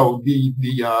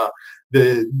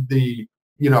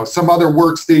 some other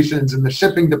workstations in the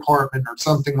shipping department or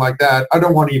something like that, I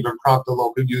don't want to even prompt the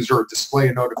local user or display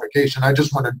a notification. I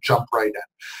just want to jump right in.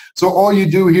 So all you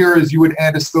do here is you would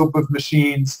add a scope of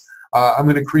machines. I'm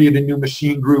going to create a new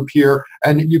machine group here,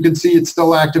 and you can see it's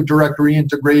still Active Directory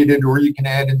integrated, or you can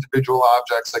add individual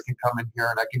objects. I can come in here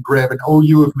and I can grab an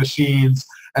OU of machines,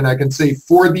 and I can say,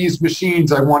 for these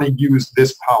machines, I want to use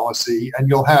this policy, and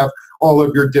you'll have all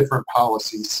of your different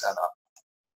policies set up.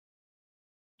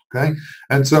 Okay,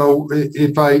 and so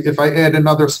if I add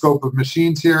another scope of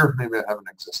machines here, maybe I have an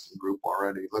existing group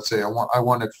already. Let's say I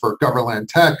want it for Goverlan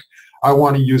Tech. I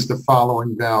want to use the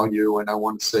following value, and I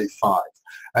want to say 5.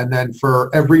 And then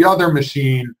for every other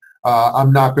machine,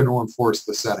 I'm not going to enforce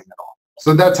the setting at all.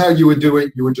 So that's how you would do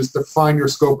it. You would just define your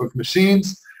scope of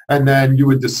machines, and then you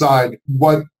would decide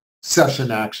what session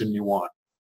action you want.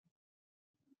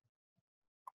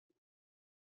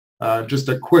 Just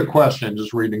a quick question,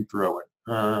 just reading through it.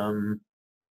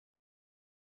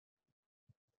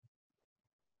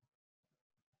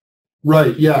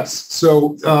 Right, yes.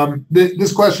 So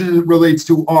this question relates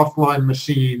to offline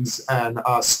machines and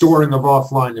storing of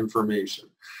offline information.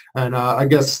 And I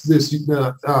guess this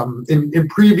in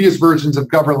previous versions of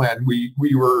Goverlan,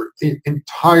 we were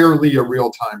entirely a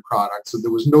real-time product, so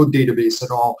there was no database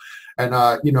at all. And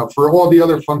for all the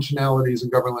other functionalities in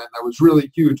Goverlan, that was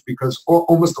really huge because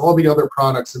almost all the other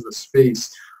products in the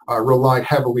space rely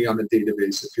heavily on a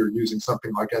database. If you're using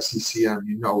something like SCCM,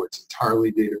 it's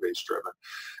entirely database-driven.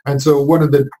 And so one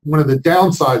of the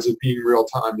downsides of being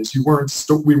real-time is we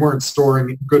weren't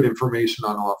storing good information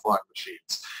on offline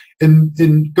machines.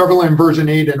 In Goverlan version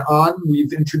 8 and on,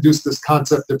 we've introduced this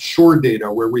concept of shore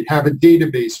data, where we have a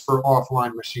database for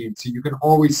offline machines, so you can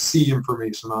always see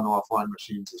information on offline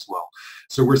machines as well.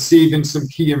 So we're saving some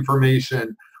key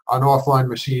information on offline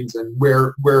machines, and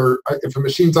where if a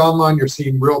machine's online, you're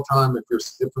seeing real time.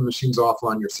 If a machine's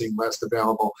offline, you're seeing last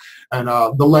available. And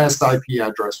the last IP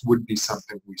address would be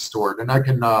something we stored. And I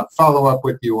can follow up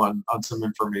with you on some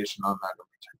information on that in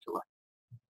particular.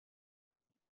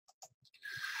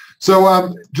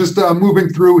 So just moving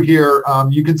through here,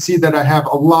 you can see that I have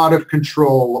a lot of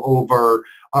control over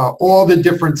all the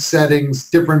different settings,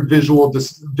 different visual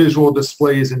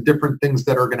displays, and different things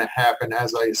that are going to happen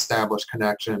as I establish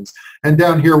connections. And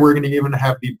down here, we're going to even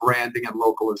have the branding and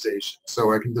localization.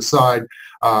 So I can decide,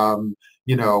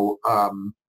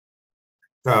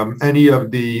 any of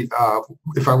the,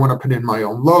 if I want to put in my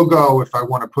own logo, if I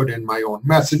want to put in my own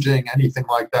messaging, anything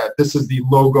like that. This is the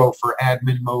logo for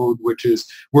admin mode, which is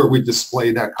where we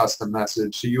display that custom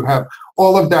message. So you have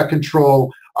all of that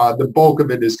control. The bulk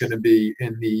of it is going to be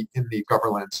in the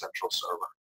Goverlan Central Server.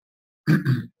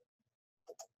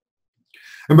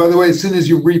 And by the way, as soon as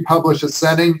you republish a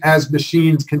setting, as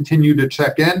machines continue to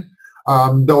check in,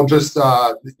 they'll just,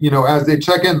 as they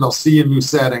check in, they'll see a new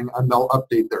setting and they'll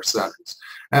update their settings.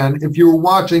 And if you were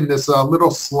watching this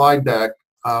little slide deck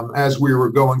as we were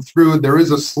going through, there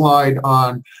is a slide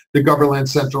on the Goverlan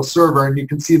Central Server, and you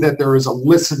can see that there is a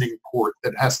listening port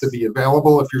that has to be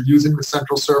available. If you're using the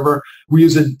Central Server, we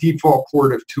use a default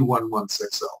port of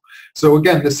 21160. So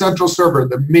again, the Central Server,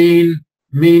 the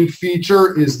main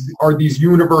feature are these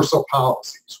universal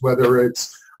policies, whether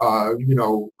it's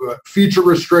feature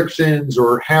restrictions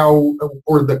or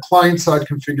the client-side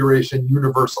configuration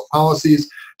universal policies.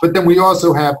 But then we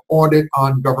also have audit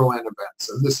on Goverlan events,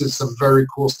 and this is some very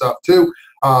cool stuff too.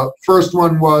 First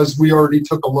one we already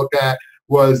took a look at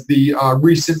was the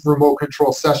recent remote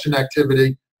control session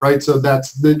activity, right? So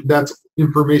that's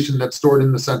information that's stored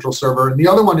in the Central Server, and the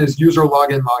other one is user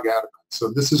login, logout events.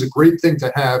 So this is a great thing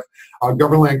to have.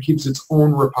 Goverlan keeps its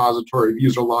own repository of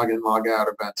user login, logout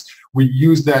events. We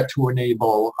use that to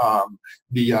enable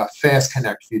the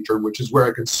fastConnect feature, which is where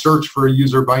I can search for a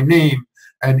user by name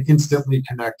and instantly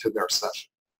connect to their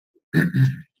session.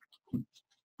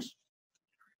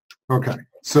 Okay,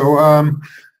 so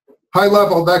high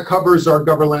level, that covers our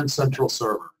Goverlan Central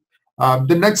Server.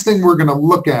 The next thing we're going to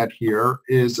look at here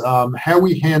is how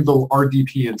we handle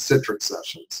RDP and Citrix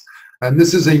sessions. And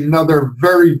this is another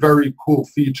very, very cool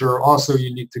feature, also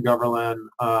unique to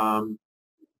Goverlan.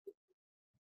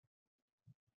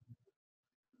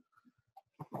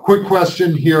 Quick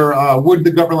question here, would the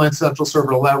Goverlan Central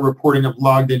Server allow reporting of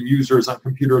logged in users on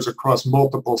computers across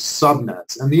multiple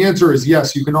subnets? And the answer is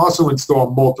yes. You can also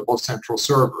install multiple central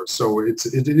servers, so it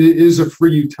is a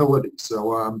free utility.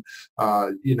 So,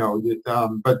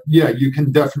 but yeah, you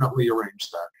can definitely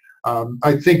arrange that.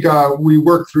 I think we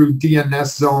work through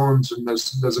DNS zones, and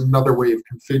there's another way of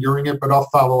configuring it, but I'll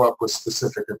follow up with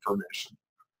specific information.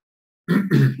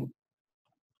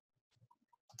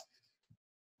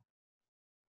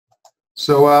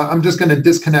 So I'm just going to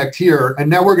disconnect here, and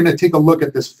now we're going to take a look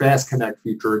at this fastConnect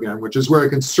feature again, which is where I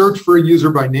can search for a user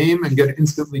by name and get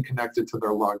instantly connected to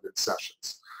their logged in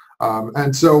sessions.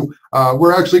 And so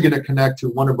we're actually going to connect to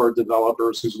one of our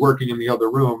developers who's working in the other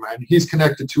room, and he's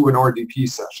connected to an RDP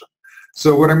session.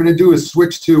 So what I'm going to do is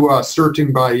switch to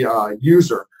searching by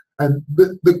user. And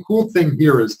the cool thing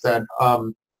here is that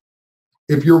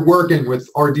if you're working with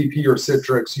RDP or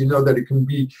Citrix, you know that it can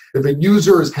be, if a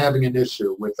user is having an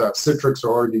issue with Citrix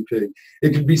or RDP,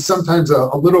 it can be sometimes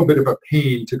a little bit of a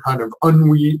pain to kind of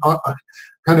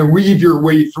weave your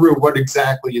way through what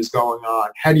exactly is going on.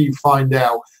 How do you find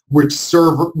out which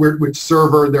server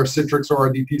their Citrix or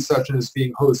RDP session is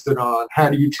being hosted on, how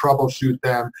do you troubleshoot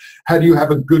them, how do you have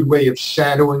a good way of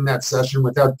shadowing that session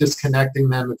without disconnecting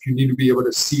them if you need to be able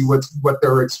to see what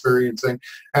they're experiencing.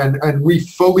 And we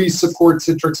fully support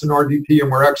Citrix and RDP,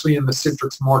 and we're actually in the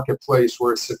Citrix marketplace.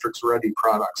 We're a Citrix ready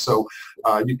product. So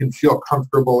you can feel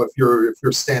comfortable if you're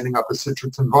standing up a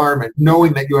Citrix environment,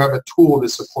 knowing that you have a tool to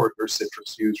support your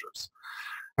Citrix users.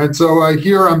 And so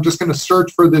here I'm just going to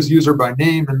search for this user by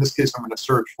name. In this case, I'm going to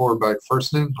search for by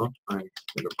first name. Oh, I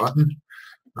hit a button.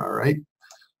 All right.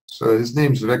 So his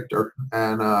name's Victor,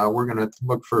 and we're going to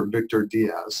look for Victor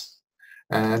Diaz.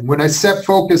 And when I set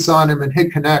focus on him and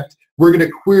hit connect, we're going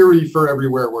to query for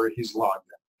everywhere where he's logged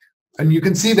in. And you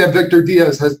can see that Victor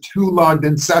Diaz has 2 logged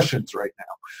in sessions right now.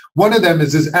 One of them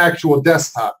is his actual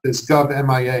desktop, this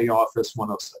GovMIA Office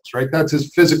 106, right? That's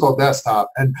his physical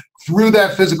desktop. And through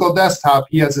that physical desktop,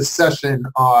 he has a session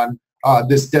on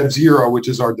this Dev0, which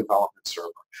is our development server.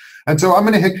 And so I'm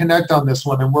going to hit connect on this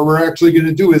one. And what we're actually going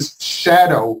to do is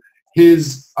shadow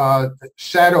his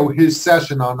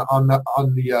session on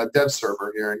the dev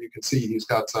server here. And you can see he's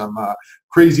got some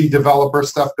crazy developer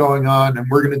stuff going on, and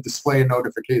we're going to display a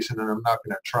notification, and I'm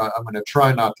going to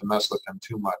try not to mess with him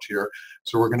too much here.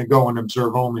 So we're going to go in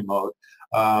observe only mode.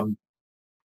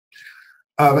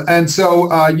 And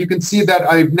so you can see that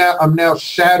I'm now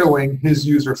shadowing his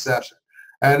user session.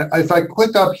 And if I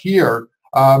click up here,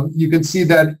 you can see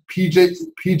that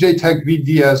PJ Tech V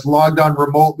Diaz logged on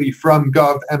remotely from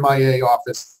GovMIA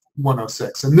Office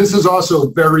 106. And this is also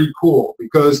very cool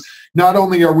because not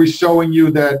only are we showing you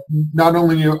that, not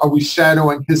only are we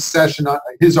shadowing his session,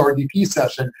 his RDP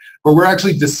session, but we're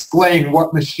actually displaying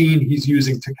what machine he's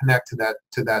using to connect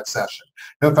to that session.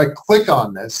 Now, if I click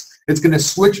on this, it's going to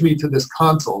switch me to this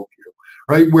console view,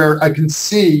 right, where I can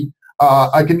see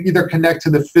I can either connect to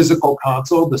the physical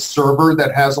console, the server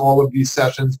that has all of these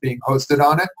sessions being hosted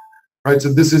on it, right?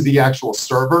 So this is the actual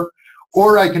server.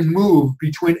 Or I can move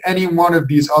between any one of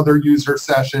these other user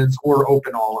sessions or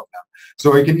open all of them.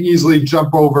 So I can easily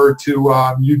jump over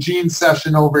to Eugene's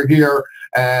session over here,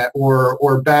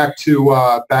 or back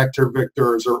to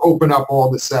Victor's, or open up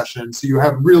all the sessions. So you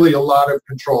have really a lot of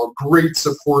control, a great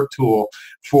support tool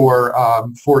for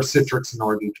Citrix and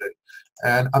RDP.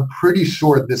 And I'm pretty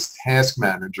sure this task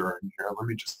manager in here, let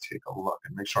me just take a look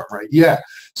and make sure I'm right. Yeah,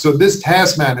 so this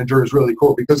task manager is really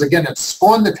cool because, again, it's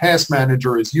spawned the task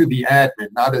manager as you, the admin,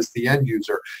 not as the end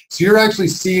user. So you're actually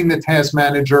seeing the task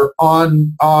manager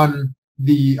on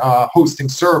the hosting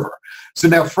server. So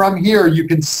now from here, you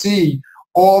can see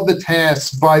all the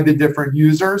tasks by the different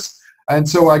users. And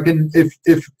so I can, if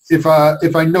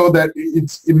I know that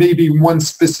it may be one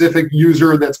specific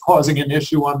user that's causing an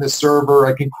issue on this server,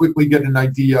 I can quickly get an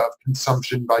idea of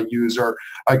consumption by user.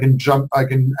 I can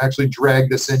actually drag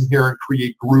this in here and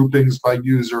create groupings by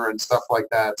user and stuff like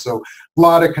that. So a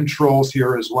lot of controls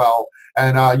here as well.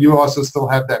 And you also still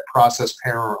have that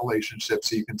process-parent relationship,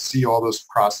 so you can see all those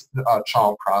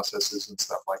child processes and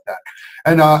stuff like that.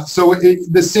 And so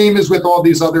the same as with all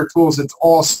these other tools, it's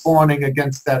all spawning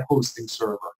against that hosting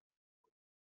server.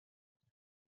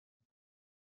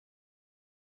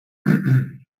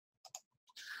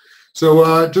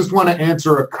 So just want to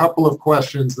answer a couple of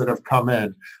questions that have come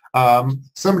in.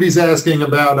 Somebody's asking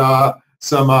about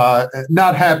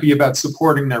not happy about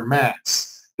supporting their Macs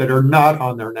that are not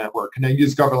on their network. Can I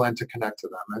use Goverlan to connect to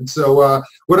them? And so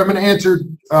what I'm going to answer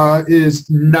is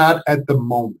not at the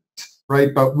moment,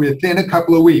 right? But within a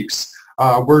couple of weeks,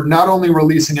 we're not only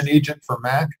releasing an agent for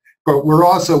Mac, but we're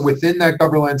also within that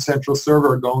Goverlan Central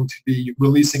server going to be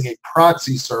releasing a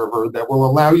proxy server that will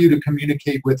allow you to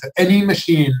communicate with any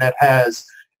machine that has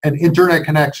an internet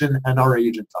connection and our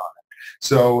agent on it.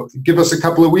 So give us a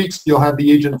couple of weeks, you'll have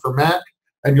the agent for Mac,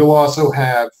 and you'll also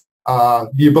have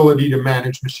the ability to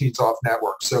manage machines off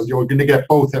network. So you're going to get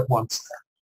both at once there.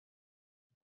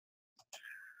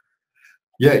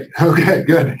 Yay. Okay,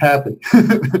 good. Happy.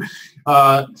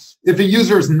 If a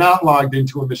user is not logged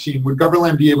into a machine, would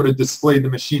Goverlan be able to display the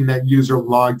machine that user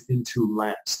logged into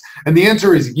last? And the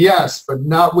answer is yes, but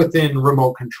not within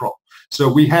remote control.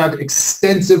 So we have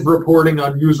extensive reporting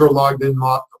on user logged in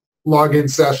login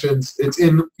sessions. It's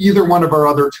in either one of our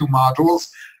other 2 modules.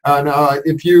 And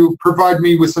if you provide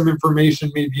me with some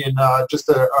information, maybe in just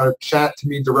a chat to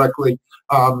me directly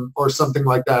or something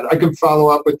like that, I can follow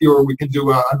up with you, or we can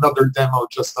do another demo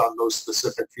just on those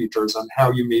specific features on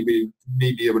how you may be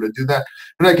able to do that.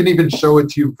 And I can even show it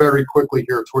to you very quickly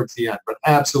here towards the end. But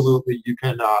absolutely, you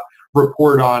can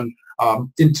report on,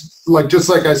 just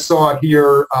like I saw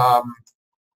here,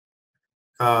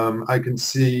 I can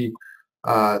see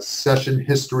session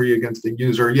history against a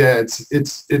user. Yeah,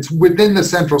 it's within the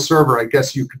central server. I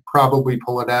guess you could probably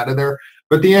pull it out of there.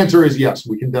 But the answer is yes,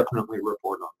 we can definitely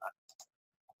report on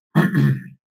that.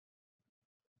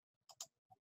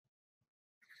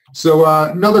 So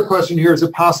another question here, is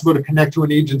it possible to connect to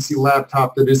an agency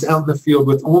laptop that is out in the field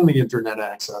with only internet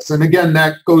access? And again,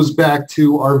 that goes back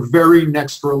to our very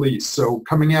next release. So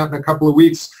coming out in a couple of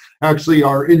weeks, actually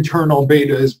our internal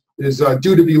beta is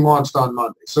due to be launched on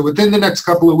Monday. So within the next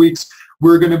couple of weeks,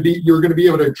 you're going to be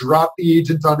able to drop the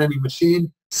agent on any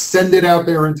machine, send it out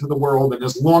there into the world, and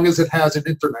as long as it has an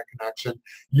internet connection,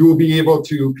 you will be able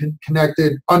to connect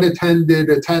it unattended,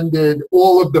 attended.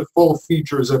 All of the full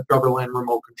features of Goverlan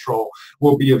Remote Control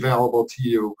will be available to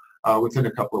you within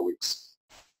a couple of weeks.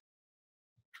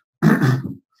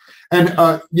 And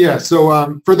yeah,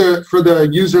 so for the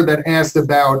user that asked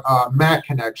about Mac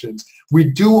connections, we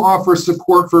do offer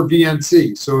support for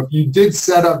VNC. So if you did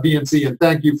set up VNC, and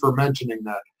thank you for mentioning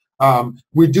that,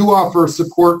 we do offer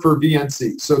support for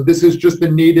VNC. So this is just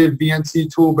a native VNC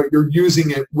tool, but you're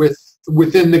using it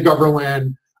within the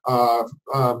Goverlan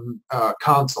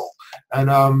console.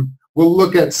 And we'll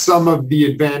look at some of the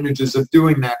advantages of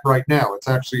doing that right now. It's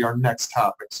actually our next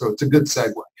topic, so it's a good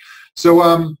segue. So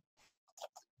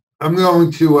I'm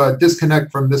going to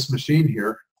disconnect from this machine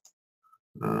here.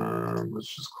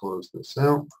 Let's just close this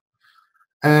out.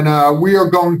 And we are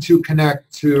going to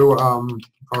connect to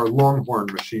our Longhorn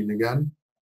machine again.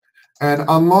 And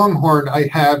on Longhorn, I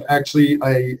have actually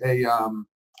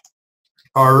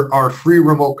our free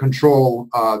remote control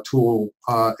tool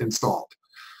installed.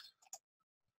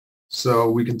 So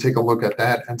we can take a look at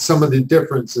that and some of the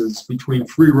differences between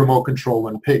free remote control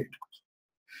and paid.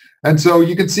 And so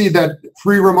you can see that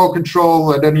free remote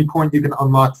control, at any point you can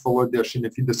unlock full edition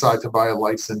if you decide to buy a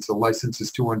license. The license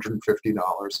is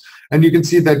 $250. And you can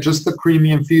see that just the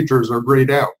premium features are grayed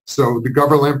out. So the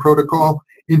Goverlan protocol,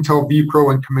 Intel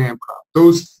vPro, and Command Prompt.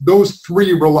 Those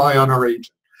three rely on our agent.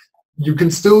 You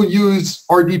can still use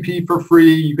RDP for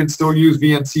free. You can still use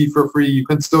VNC for free. You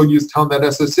can still use Telnet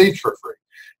SSH for free.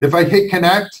 If I hit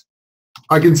connect,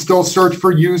 I can still search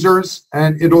for users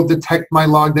and it'll detect my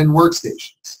logged in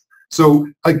workstations. So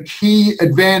a key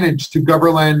advantage to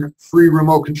Goverlan free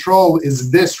remote control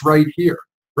is this right here,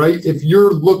 right? If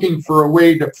you're looking for a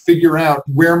way to figure out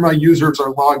where my users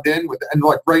are logged in with, and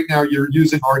like right now you're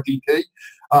using RDP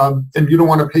and you don't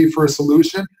want to pay for a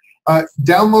solution,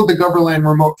 download the Goverlan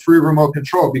free remote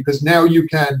control, because now you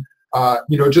can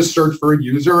just search for a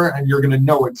user and you're going to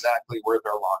know exactly where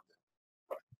they're logged in.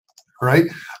 All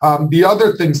right. The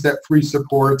other things that free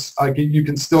supports, you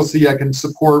can still see I can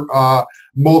support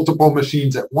multiple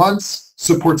machines at once,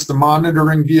 supports the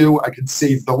monitoring view, I can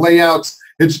save the layouts.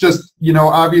 It's just,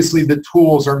 obviously the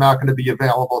tools are not going to be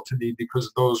available to me because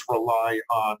those rely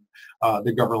on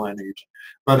the Goverlan agent.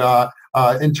 But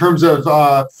in terms of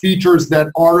features that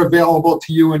are available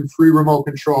to you in free remote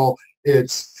control,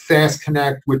 it's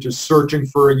fastConnect, which is searching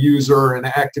for a user, and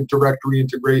Active Directory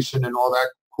integration and all that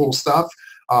cool stuff.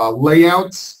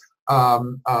 Layouts,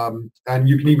 and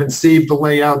you can even save the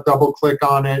layout, double click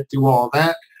on it, do all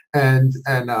that, and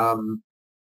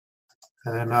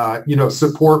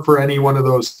support for any one of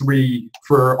those three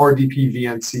for RDP,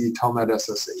 VNC, Telnet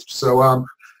SSH. So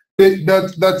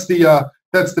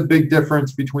that's the big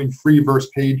difference between free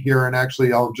versus paid here. And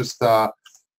actually, I'll just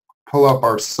pull up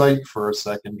our site for a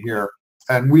second here.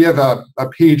 And we have a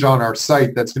page on our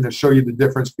site that's going to show you the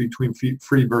difference between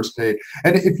free versus paid.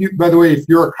 And if you, by the way, if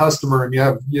you're a customer and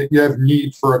you have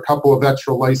need for a couple of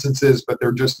extra licenses, but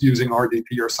they're just using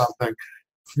RDP or something,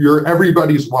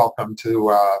 everybody's welcome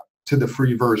to the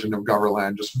free version of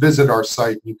Goverlan. Just visit our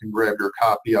site. You can grab your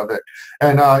copy of it.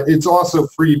 And it's also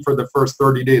free for the first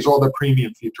 30 days. All the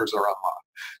premium features are unlocked.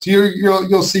 So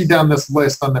you'll see down this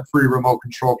list on the free remote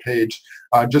control page,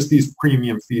 just these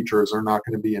premium features are not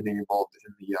going to be enabled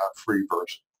in the free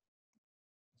version.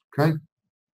 Okay?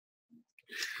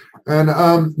 And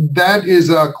that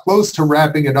is close to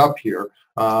wrapping it up here.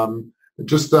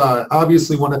 Just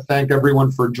obviously want to thank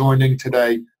everyone for joining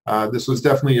today. This was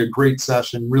definitely a great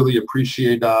session. Really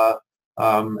appreciate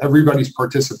everybody's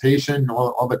participation,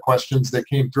 all the questions that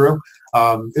came through.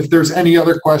 If there's any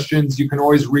other questions, you can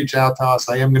always reach out to us.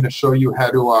 I am going to show you how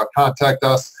to contact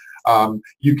us.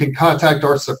 You can contact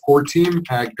our support team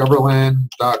at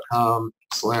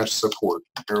goverlan.com/support.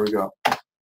 There we go.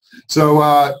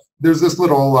 So there's this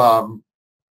little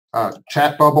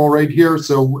chat bubble right here.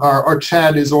 So our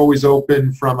chat is always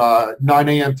open from 9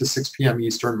 a.m. to 6 p.m.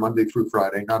 Eastern, Monday through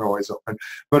Friday. Not always open.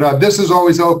 But this is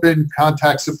always open.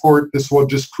 Contact support. This will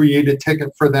just create a ticket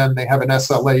for them. They have an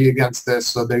SLA against this,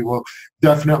 so they will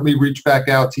definitely reach back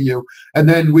out to you. And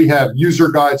then we have user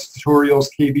guides, tutorials,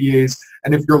 KVAs.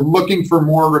 And if you're looking for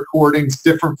more recordings,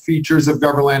 different features of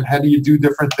Goverlan, how do you do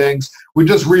different things, we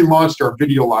just relaunched our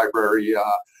video library.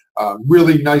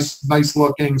 Really nice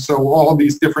looking. So all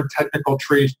these different technical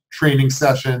training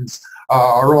sessions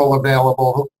are all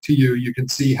available to you. You can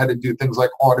see how to do things like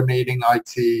automating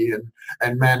IT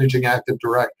and managing Active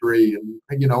Directory,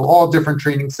 and all different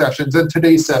training sessions. And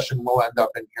today's session will end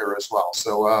up in here as well.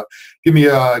 So give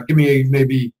me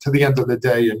maybe to the end of the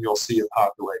day, and you'll see it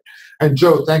populate. And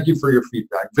Joe, thank you for your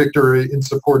feedback. Victor in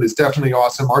support is definitely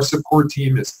awesome. Our support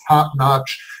team is top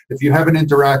notch. If you haven't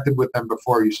interacted with them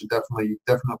before, you should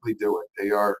definitely do it.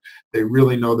 They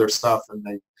really know their stuff,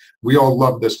 and we all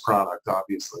love this product,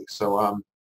 obviously. So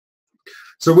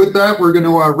so with that, we're going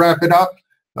to wrap it up.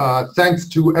 Thanks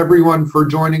to everyone for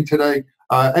joining today.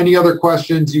 Any other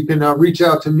questions, you can reach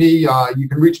out to me. You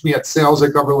can reach me at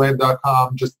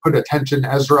sales@goverlan.com. Just put attention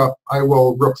Ezra. I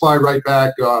will reply right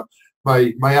back.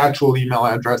 My actual email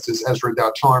address is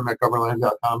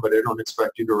ezra.charm@goverlan.com, but I don't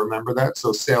expect you to remember that.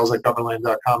 So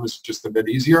sales@goverlan.com is just a bit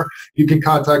easier. You can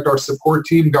contact our support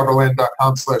team,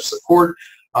 goverlan.com/support.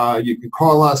 You can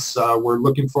call us. We're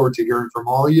looking forward to hearing from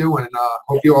all of you, and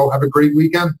hope you all have a great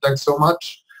weekend. Thanks so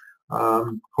much.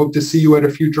 Hope to see you at a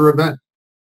future event.